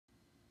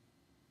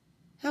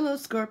Hello,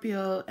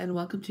 Scorpio, and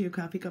welcome to your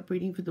coffee cup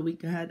reading for the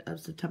week ahead of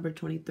September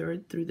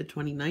 23rd through the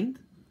 29th.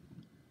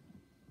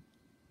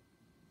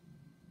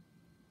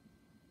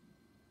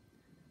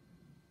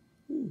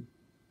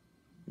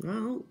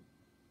 Well,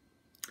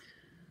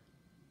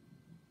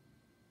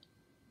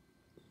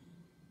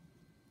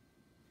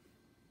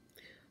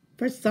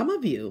 for some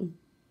of you,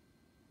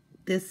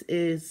 this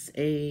is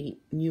a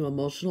new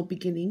emotional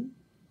beginning.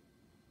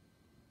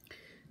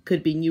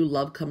 Could be new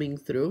love coming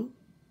through.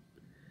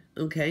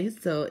 Okay,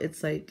 so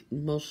it's like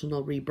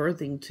emotional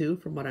rebirthing too,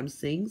 from what I'm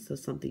seeing. So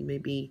something may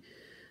be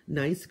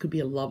nice. Could be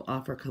a love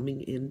offer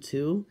coming in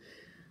too.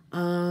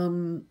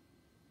 For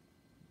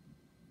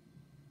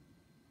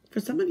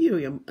some of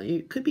you,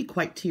 you could be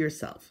quite to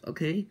yourself,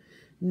 okay?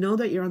 Know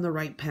that you're on the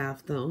right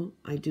path, though.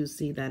 I do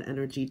see that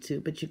energy too,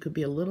 but you could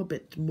be a little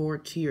bit more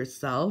to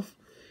yourself.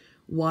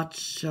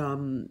 Watch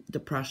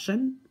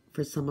depression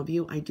for some of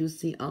you. I do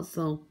see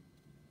also,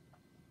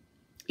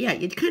 yeah,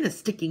 you're kind of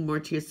sticking more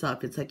to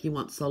yourself. It's like you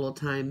want solo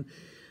time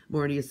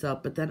more to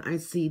yourself. But then I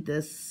see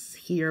this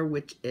here,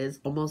 which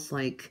is almost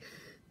like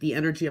the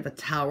energy of a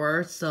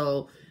tower.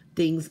 So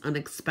things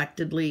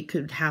unexpectedly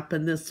could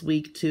happen this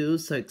week too.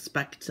 So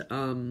expect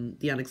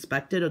the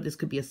unexpected, or this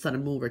could be a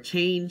sudden move or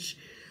change.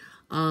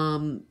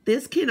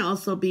 This can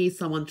also be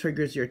someone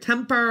triggers your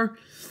temper.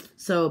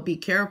 So be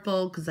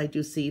careful, because I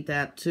do see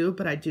that too.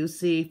 But I do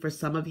see for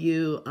some of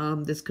you,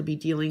 this could be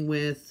dealing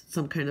with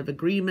some kind of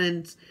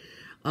agreement,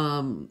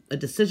 a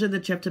decision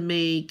that you have to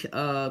make.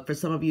 For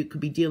some of you, it could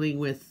be dealing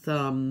with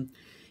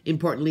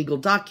important legal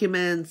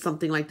documents.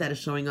 Something like that is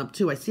showing up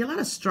too. I see a lot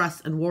of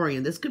stress and worry,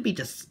 and this could be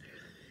just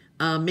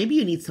maybe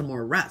you need some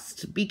more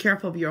rest. Be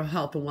careful of your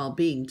health and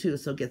well-being too,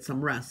 so get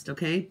some rest,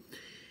 okay?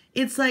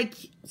 It's like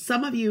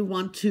some of you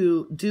want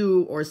to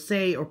do or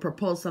say or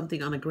propose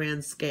something on a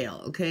grand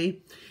scale,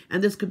 okay?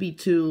 And this could be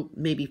to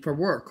maybe for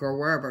work or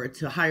wherever,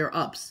 to higher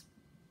ups.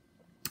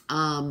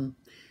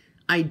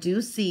 I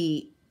do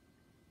see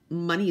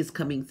money is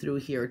coming through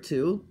here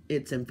too.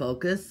 It's in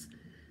focus.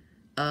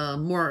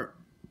 More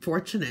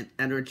fortunate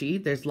energy.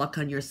 There's luck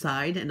on your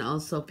side, and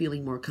also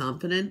feeling more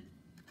confident.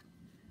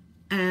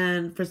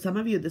 And for some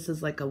of you, this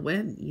is like a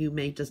win. You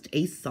may just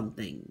ace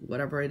something,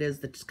 whatever it is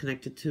that's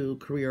connected to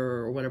career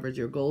or whatever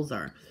your goals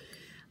are.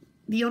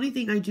 The only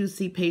thing I do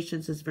see,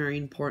 patience is very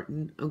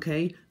important,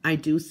 okay? I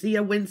do see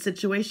a win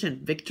situation,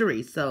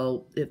 victory.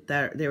 So if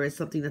there is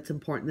something that's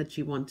important that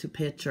you want to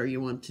pitch or you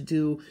want to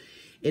do,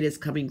 it is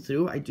coming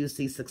through. I do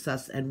see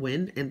success and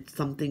win, and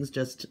some things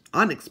just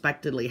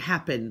unexpectedly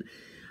happen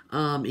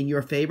in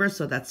your favor.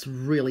 So that's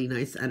really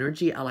nice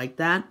energy. I like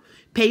that.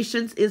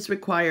 Patience is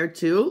required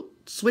too.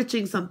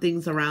 Switching some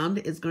things around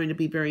is going to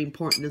be very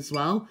important as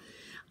well.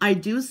 I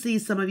do see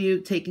some of you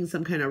taking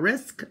some kind of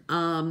risk.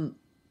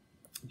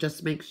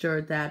 Just make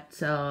sure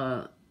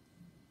that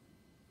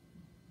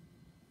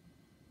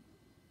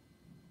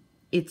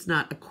it's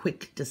not a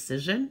quick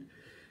decision.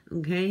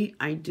 Okay,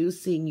 I do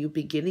see new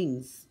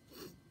beginnings,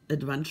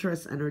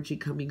 adventurous energy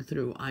coming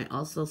through. I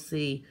also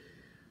see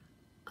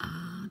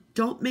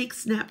don't make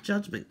snap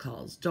judgment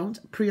calls.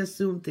 Don't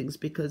pre-assume things,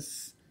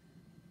 because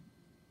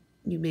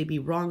you may be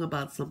wrong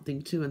about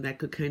something too, and that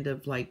could kind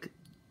of like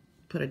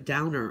put a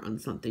downer on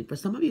something. For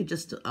some of you,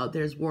 just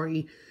there's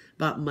worry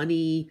about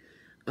money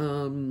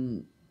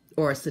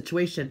or a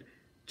situation.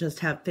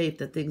 Just have faith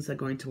that things are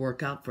going to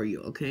work out for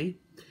you, okay?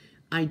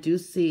 I do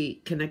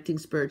see connecting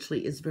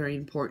spiritually is very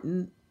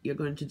important. You're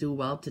going to do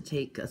well to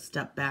take a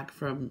step back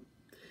from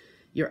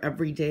your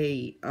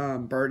everyday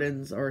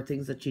burdens or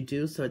things that you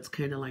do. So it's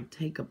kind of like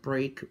take a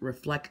break,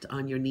 reflect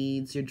on your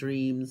needs, your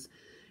dreams,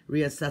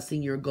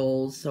 reassessing your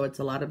goals. So it's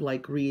a lot of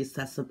like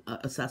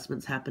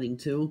assessments happening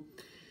too.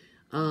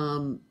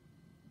 You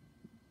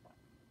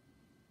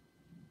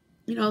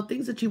know,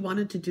 things that you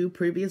wanted to do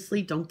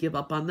previously, don't give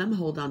up on them.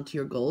 Hold on to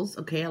your goals,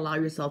 okay? Allow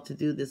yourself to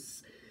do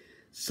this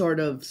sort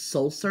of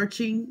soul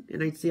searching.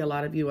 And I see a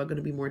lot of you are going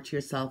to be more to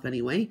yourself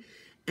anyway.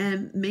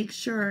 And make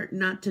sure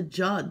not to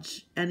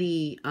judge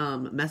any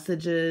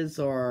messages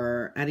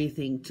or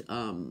anything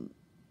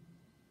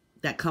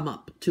that come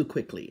up too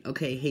quickly,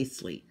 okay,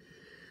 hastily.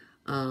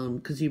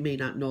 Because you may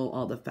not know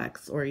all the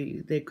facts, or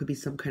there could be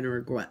some kind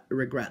of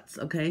regrets,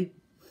 okay?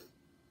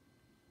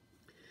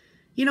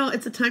 You know,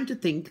 it's a time to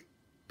think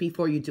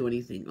before you do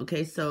anything,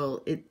 okay?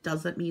 So it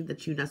doesn't mean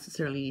that you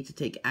necessarily need to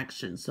take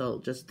action. So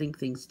just think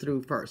things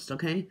through first,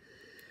 okay?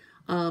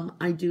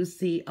 I do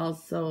see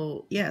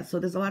also, yeah, so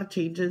there's a lot of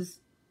changes,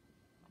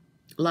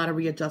 a lot of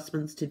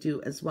readjustments to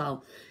do as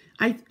well.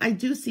 I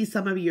do see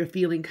some of you are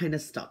feeling kind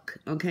of stuck,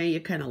 okay?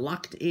 You're kind of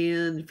locked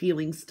in,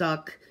 feeling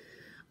stuck,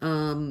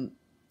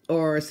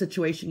 or a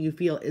situation you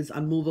feel is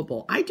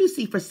unmovable. I do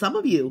see for some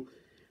of you,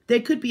 there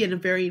could be a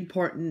very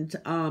important,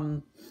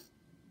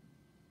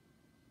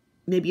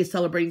 maybe you're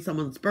celebrating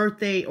someone's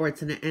birthday, or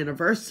it's an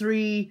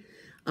anniversary.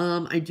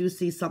 I do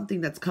see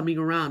something that's coming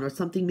around, or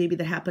something maybe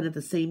that happened at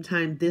the same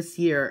time this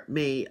year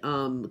may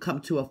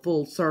come to a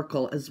full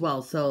circle as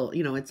well. So,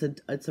 you know, it's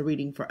a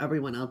reading for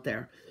everyone out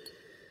there.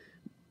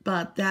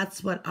 But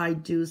that's what I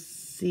do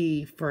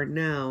see for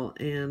now.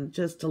 And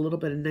just a little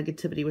bit of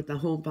negativity with the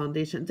home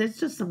foundation. There's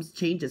just some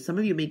changes. Some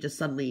of you may just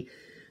suddenly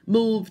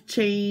move,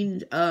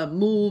 change,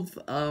 move,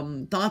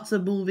 thoughts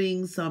of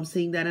moving. So I'm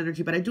seeing that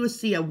energy. But I do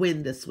see a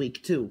win this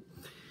week too.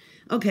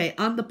 Okay,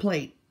 on the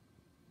plate.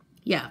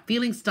 Yeah,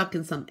 feeling stuck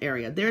in some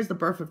area. There's the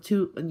birth of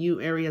 2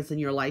 new areas in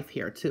your life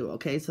here too.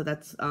 Okay, so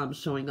that's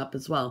showing up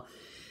as well.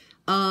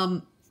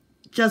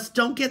 Just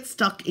don't get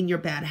stuck in your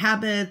bad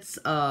habits,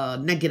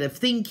 negative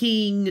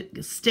thinking,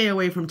 stay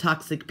away from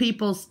toxic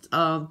people.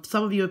 Some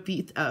of you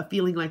are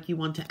feeling like you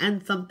want to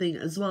end something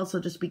as well,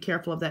 so just be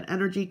careful of that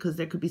energy because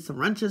there could be some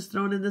wrenches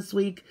thrown in this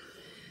week,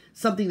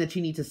 something that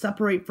you need to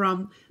separate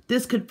from.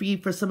 This could be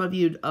for some of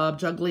you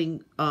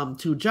juggling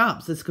 2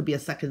 jobs. This could be a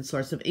second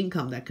source of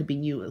income that could be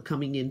new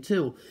coming in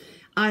too.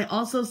 I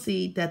also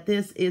see that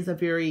this is a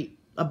very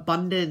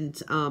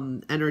abundant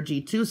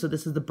energy too. So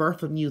this is the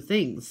birth of new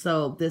things.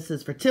 So this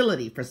is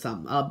fertility for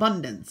some,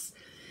 abundance,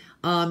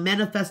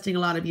 manifesting a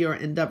lot of your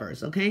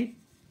endeavors. Okay.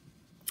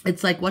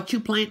 It's like what you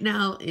plant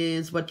now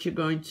is what you're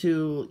going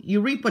to,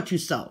 you reap what you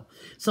sow.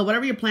 So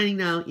whatever you're planting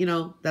now, you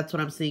know, that's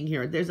what I'm seeing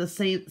here. There's a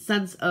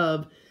sense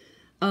of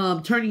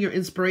turning your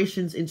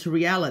inspirations into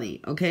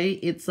reality. Okay.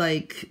 It's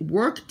like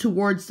work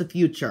towards the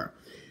future.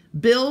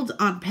 Build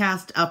on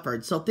past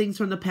efforts. So things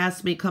from the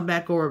past may come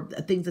back, or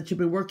things that you've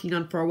been working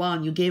on for a while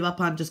and you gave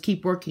up on, just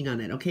keep working on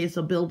it. Okay.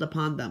 So build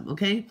upon them.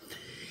 Okay.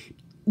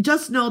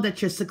 Just know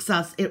that your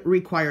success, it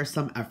requires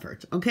some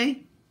effort.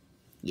 Okay.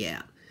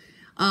 Yeah.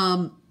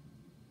 I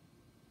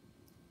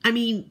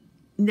mean,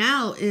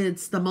 now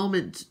it's the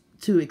moment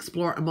to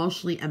explore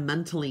emotionally and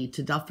mentally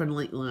to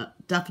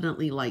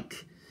definitely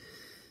like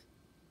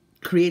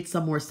create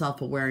some more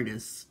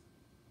self-awareness.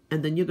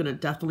 And then you're going to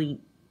definitely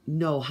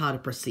know how to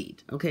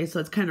proceed. Okay, so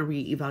it's kind of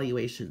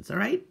re-evaluations. All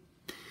right.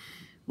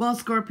 Well,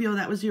 Scorpio,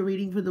 that was your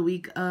reading for the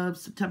week of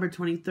September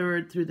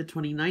 23rd through the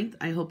 29th.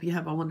 I hope you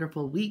have a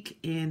wonderful week,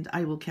 and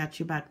I will catch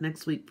you back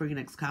next week for your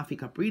next coffee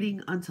cup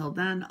reading. Until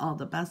then, all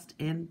the best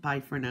and bye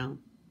for now.